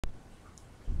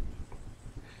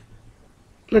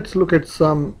Let's look at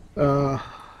some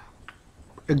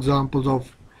examples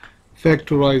of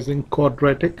factorizing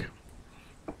quadratic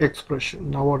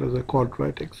expression. Now what is a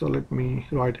quadratic? So let me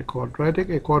write a quadratic.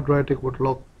 A quadratic would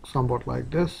look somewhat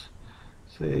like this.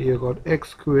 Say you got x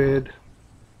squared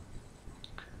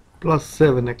plus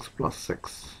 7x plus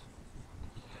 6.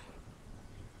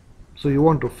 So you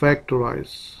want to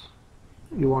factorize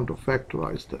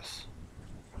this.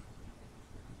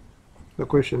 The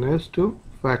question is to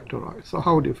factorize. So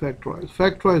how do you factorize?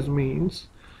 Factorize means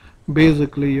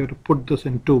basically you have to put this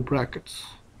in two brackets.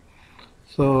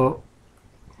 So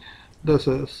this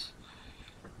is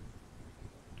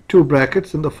two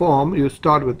brackets in the form you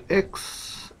start with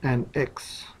x and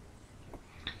x.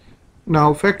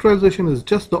 Now factorization is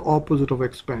just the opposite of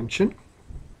expansion.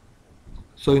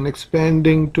 So in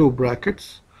expanding two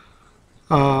brackets,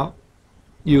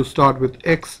 you start with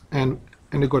x and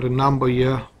you got a number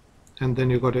here, and then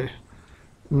you got a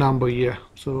number here.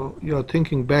 So you're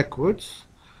thinking backwards.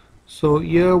 So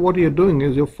here what you're doing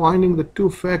is you're finding the two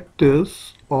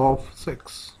factors of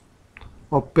 6,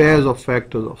 or pairs of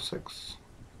factors of 6.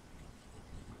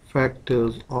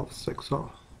 Factors of 6,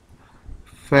 or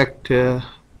factor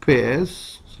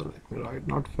pairs. So let me write,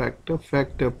 not factor,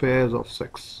 factor pairs of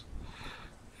 6.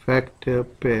 Factor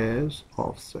pairs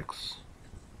of 6.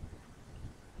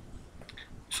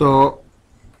 So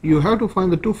you have to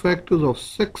find the two factors of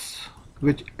 6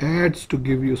 which adds to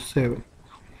give you 7.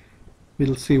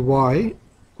 We'll see why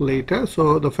later.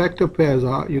 So the factor pairs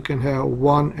are, you can have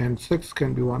 1 and 6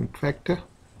 can be one factor,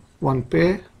 one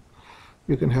pair.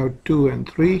 You can have 2 and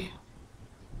 3.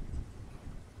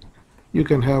 You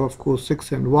can have, of course,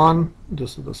 6 and 1.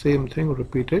 This is the same thing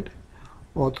repeated,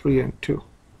 or 3 and 2.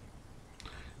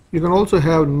 You can also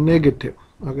have negative.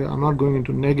 Okay, I'm not going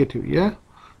into negative here.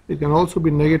 It can also be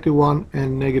 -1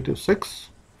 and -6.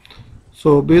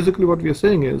 So basically what we are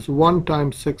saying is 1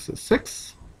 times 6 is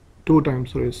 6, 2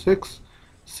 times 3 is 6,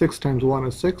 6 times 1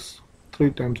 is 6,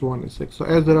 3 times 1 is 6. So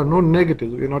as there are no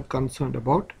negatives, we are not concerned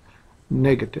about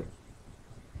negative.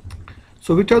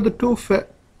 So which are the two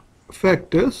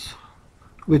factors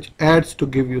which adds to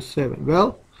give you 7?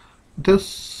 Well, this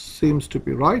seems to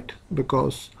be right,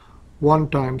 because 1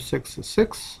 times 6 is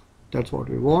 6, that's what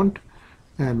we want,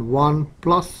 and 1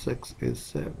 plus 6 is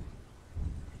 7.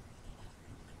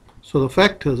 So the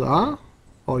factors are,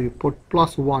 or you put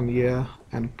plus 1 here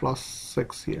and plus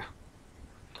 6 here.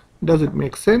 Does it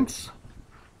make sense?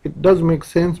 It does make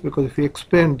sense, because if you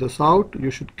expand this out, you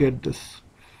should get this.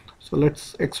 So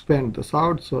let's expand this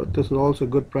out. So this is also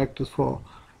good practice for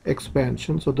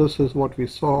expansion. So this is what we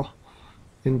saw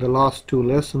in the last two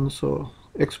lessons. So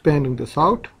expanding this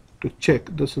out to check,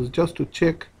 this is just to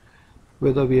check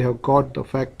whether we have got the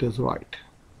factors right.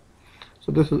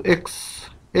 So this is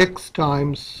x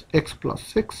times x plus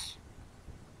 6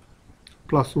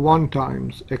 plus 1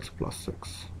 times x plus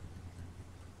 6.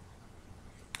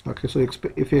 Okay, so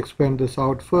if you expand this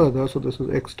out further, so this is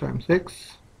x times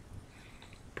x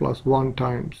plus 1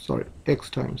 times, sorry, x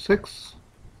times 6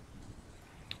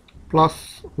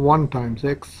 plus 1 times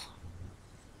x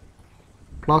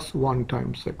plus 1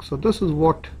 times 6. So this is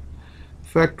what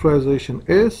factorization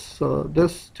is. So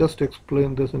this, just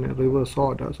explain this in a reverse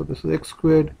order. So this is x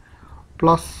squared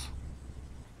plus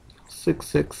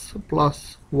 6x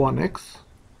plus 1x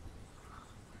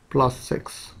plus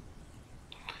 6.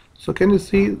 So can you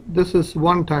see, this is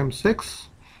 1 times 6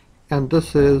 and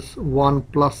this is 1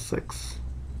 plus 6,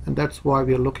 and that's why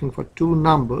we are looking for two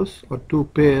numbers, or two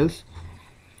pairs,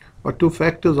 or two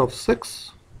factors of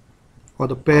 6, or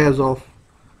the pairs of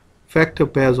factor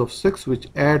pairs of 6 which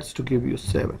adds to give you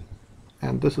 7,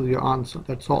 and this is your answer.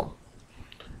 That's all.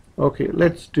 Okay,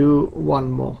 let's do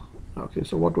one more. Okay,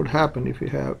 so what would happen if you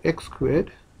have x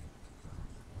squared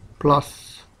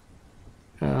plus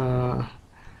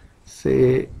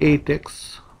say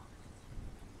 8x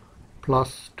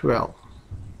plus 12?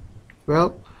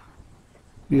 Well,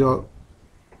 we are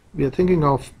thinking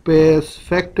of pairs,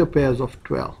 factor pairs of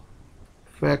 12.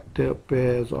 Factor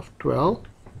pairs of 12.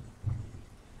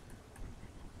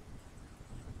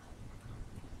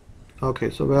 Okay,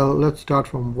 so well, let's start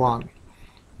from 1.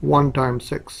 1 times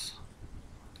 6.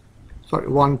 Sorry,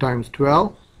 1 times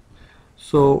 12.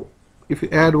 So if you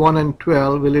add 1 and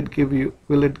 12, will it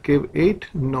give 8?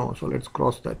 No. So let's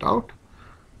cross that out.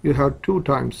 You have 2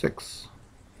 times 6.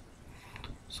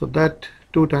 So that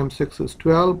 2 times 6 is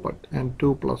 12, and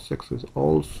 2 plus 6 is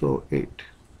also 8.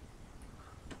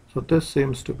 So this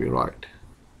seems to be right.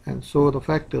 And so the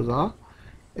factors are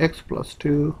x plus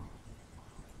 2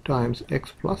 times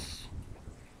x plus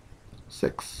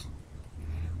 6.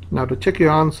 Now to check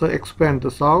your answer, expand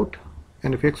this out,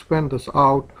 and if you expand this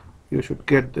out, you should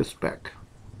get this back.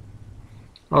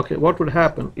 Okay, what would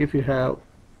happen if you have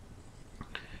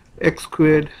x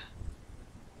squared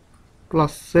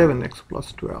plus 7x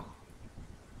plus 12?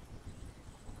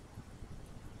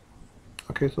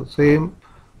 Okay, so same.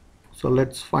 So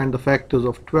let's find the factors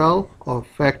of 12 or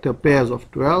factor pairs of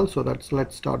 12. So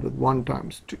let's start with 1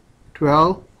 times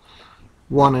 12.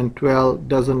 1 and 12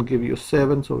 doesn't give you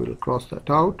 7, so we'll cross that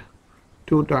out.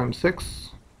 2 times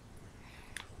 6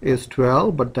 is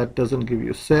 12, but that doesn't give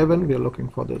you 7. We are looking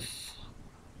for this.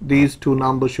 These two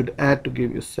numbers should add to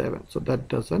give you 7, so that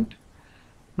doesn't.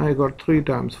 Now you got 3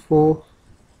 times 4.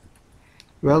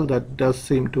 Well, that does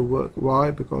seem to work.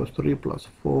 Why? Because 3 plus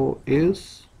 4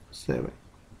 is 7.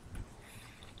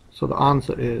 So the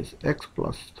answer is x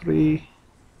plus 3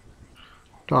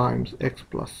 times x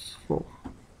plus 4.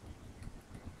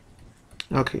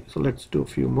 Okay, so let's do a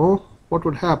few more. What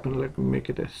would happen? Let me make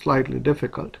it slightly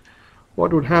difficult.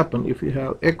 What would happen if you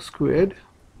have x squared?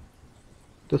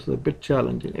 This is a bit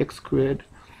challenging. X squared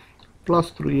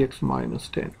plus 3x minus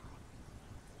 10.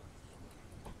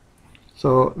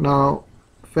 So now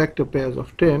factor pairs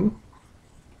of 10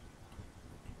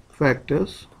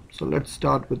 factors. So let's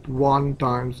start with 1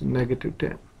 times negative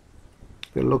 10.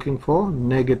 We're looking for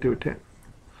negative 10.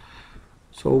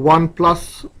 So 1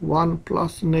 plus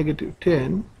negative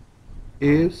 10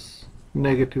 is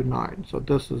negative 9. So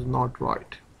this is not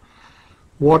right.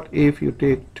 What if you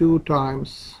take 2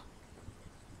 times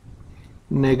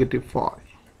negative 5?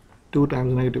 2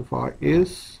 times negative 5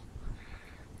 is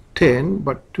 10,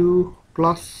 but 2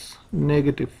 plus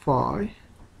negative 5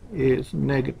 is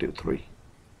negative 3.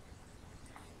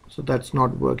 So that's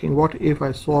not working. What if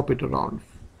I swap it around?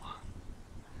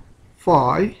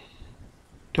 5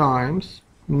 times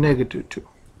negative 2.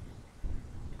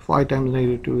 5 times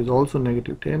negative 2 is also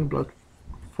negative 10, but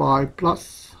 5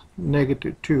 plus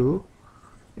negative 2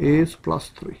 is plus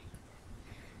 3.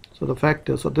 So the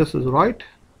factors, so this is right,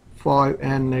 5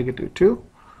 and negative 2.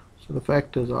 So the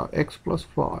factors are x plus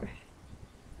 5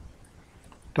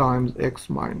 times x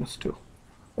minus 2.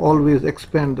 Always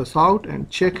expand this out and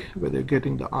check whether you're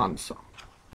getting the answer.